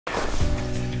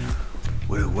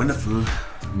What a wonderful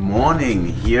morning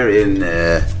here in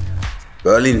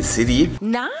Berlin City.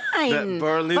 Nein!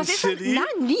 Berlin Was ist City? das?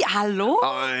 Nein, nie, hallo?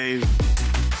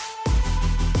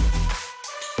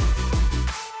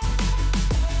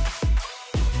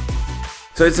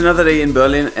 So it's another day in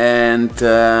Berlin, and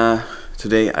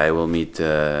today I will meet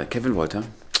Kevin Wolter,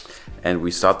 and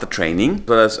we start the training.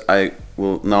 But I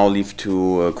will now leave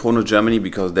to Cologne, Germany,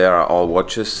 because there are all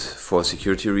watches for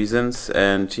security reasons.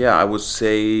 And yeah, I would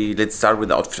say let's start with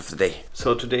the outfit of the day.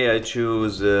 So today I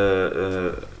choose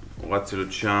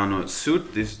Luciano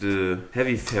suit. This is the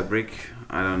heavy fabric.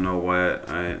 I don't know why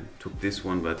I took this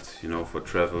one, but you know, for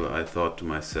travel I thought to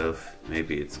myself,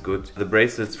 maybe it's good. The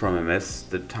bracelets from MS,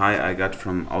 the tie I got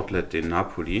from outlet in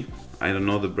Napoli. I don't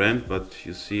know the brand, but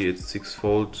you see it's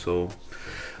 6-fold, so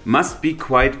must be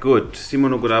quite good.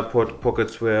 Simonogura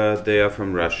pockets wear, they are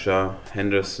from Russia.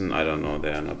 Henderson, I don't know,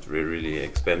 they are not really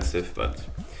expensive, but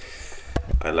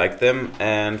I like them.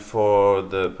 And for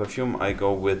the perfume I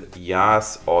go with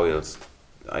Yas oils.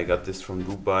 I got this from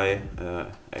Dubai,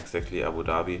 exactly Abu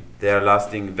Dhabi. They are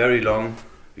lasting very long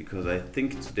because I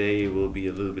think today will be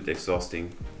a little bit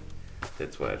exhausting.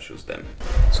 That's why I choose them.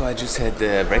 So I just had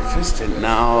breakfast, and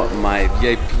now my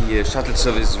VIP shuttle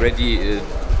service is ready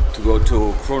to go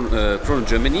to Cologne,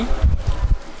 Germany.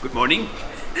 Good morning.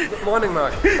 Good morning,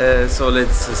 Marc. So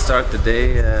let's start the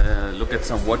day, look at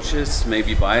some watches,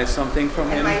 maybe buy something from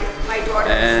him.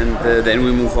 And then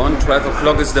we move on. 12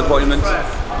 o'clock is the appointment.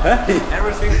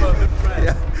 Everything for a good price.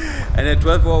 Yeah. And at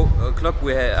 12 o'clock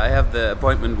I have the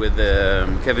appointment with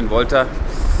Kevin Wolter.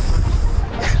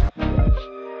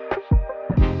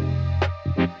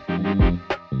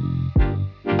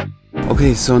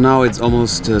 Okay, so now it's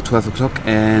almost 12 o'clock,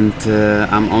 and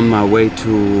I'm on my way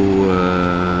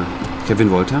to Kevin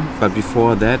Wolter. But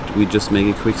before that, we just make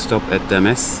a quick stop at the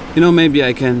mess. You know, maybe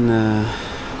I can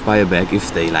buy a bag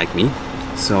if they like me.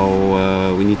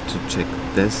 So we need to check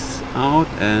this out,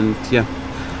 and yeah,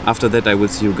 after that I will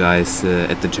see you guys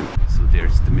at the gym. So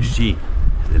there's the machine,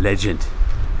 the legend.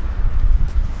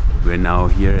 We're now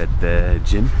here at the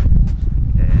gym,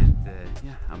 and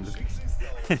yeah, I'm looking.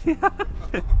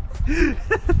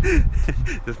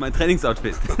 That's my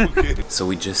Trainingsoutfit. Okay. So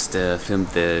we just filmed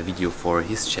the video for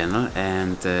his channel,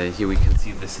 and here we can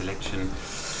see the selection.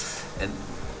 And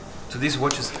to these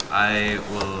watches I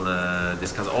will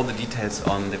discuss all the details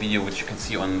on the video, which you can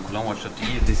see on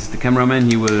colognewatch.de. This is the cameraman.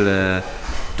 He will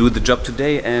do the job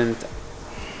today, and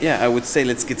yeah, I would say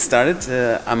let's get started.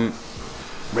 I'm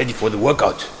ready for the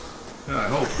workout. Yeah, I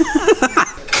hope.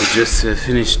 We just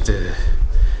finished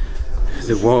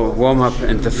the warm-up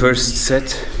and the first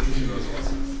set.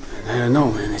 I don't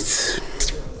know, man, it's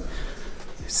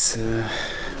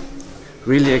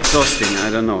really exhausting. I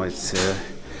don't know, it's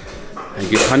I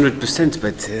give 100%,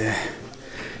 but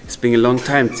it's been a long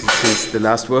time since the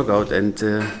last workout, and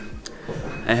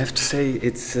I have to say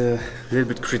it's a little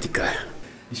bit critical.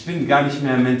 Ich bin gar nicht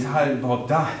mehr mental überhaupt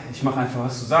da. Ich mache einfach,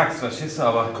 was du sagst, verstehst du,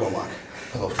 aber... Guck mal, Marc,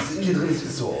 pass auf, das in dir drin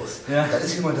sieht so aus. Ja. Da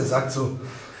ist jemand, der sagt so...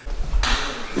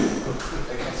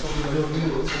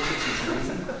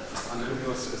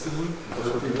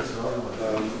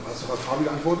 Hast du was Fabi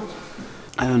geantwortet?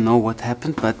 I don't know what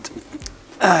happened, but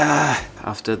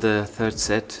after the third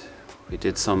set we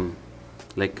did some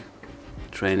leg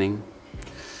training,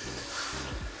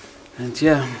 and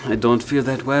yeah, I don't feel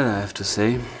that well, I have to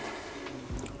say.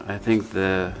 I think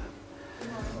the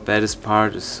baddest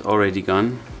part is already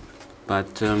gone,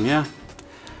 but yeah,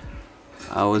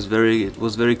 it was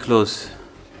very close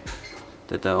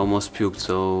that I almost puked.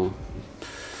 So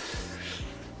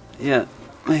yeah,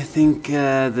 I think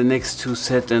the next two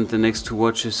sets and the next two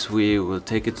watches we will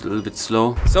take it a little bit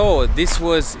slow. So this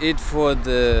was it for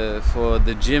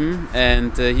the gym,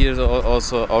 and here's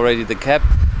also already the cap.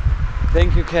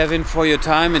 Thank you, Kevin, for your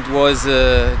time. It was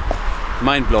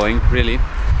mind-blowing, really.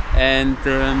 And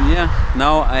yeah,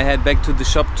 now I head back to the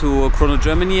shop to Cologne,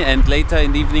 Germany, and later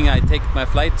in the evening I take my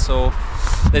flight. So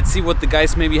let's see what the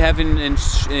guys maybe have in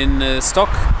stock.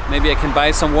 Maybe I can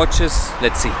buy some watches.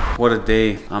 Let's see. What a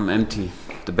day! I'm empty.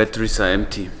 The batteries are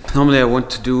empty. Normally I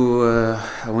want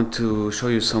to show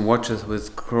you some watches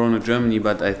with Cologne, Germany,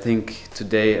 but I think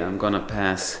today I'm gonna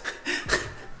pass.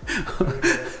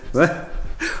 What?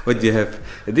 What do you have?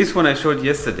 This one I showed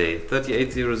yesterday,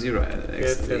 3800.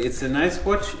 It's a nice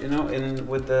watch, you know,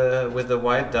 with the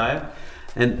white dial,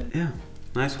 and yeah,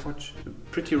 nice watch.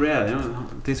 Pretty rare, you know.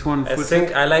 This one. I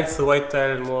think I like the white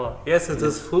dial more. Yes, it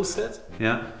is full set.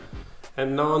 Yeah.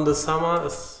 And now in the summer,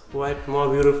 it's white more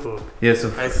beautiful. Yes,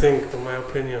 I think, in my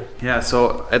opinion. Yeah.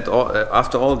 So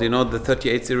after all, you know, the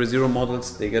 3800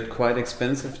 models, they get quite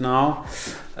expensive now.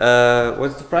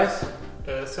 What's the price?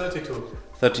 32.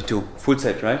 32, full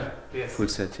set, right? Yes. Full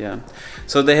set, yeah.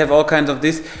 So they have all kinds of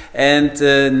this. And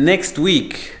next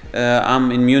week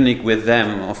I'm in Munich with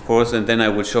them, of course, and then I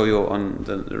will show you on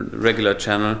the regular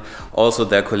channel also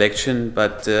their collection.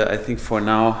 But I think for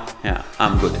now, yeah,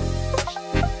 I'm good.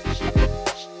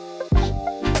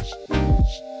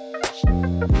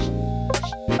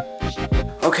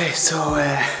 Okay, so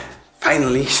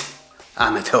finally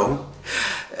I'm at home.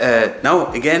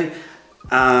 Now again,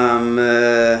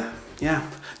 yeah,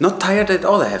 not tired at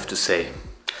all, I have to say.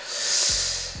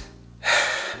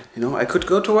 You know, I could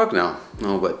go to work now.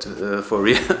 No, but for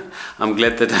real, I'm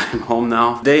glad that I'm home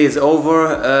now. Day is over,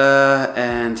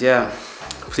 and yeah,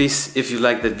 please, if you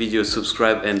like that video,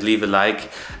 subscribe and leave a like.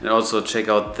 And also check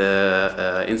out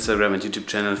the Instagram and YouTube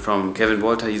channel from Kevin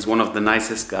Wolter. He's one of the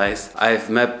nicest guys I've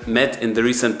met in the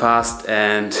recent past.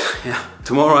 And yeah,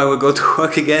 tomorrow I will go to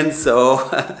work again. So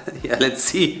yeah, let's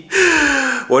see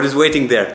what is waiting there.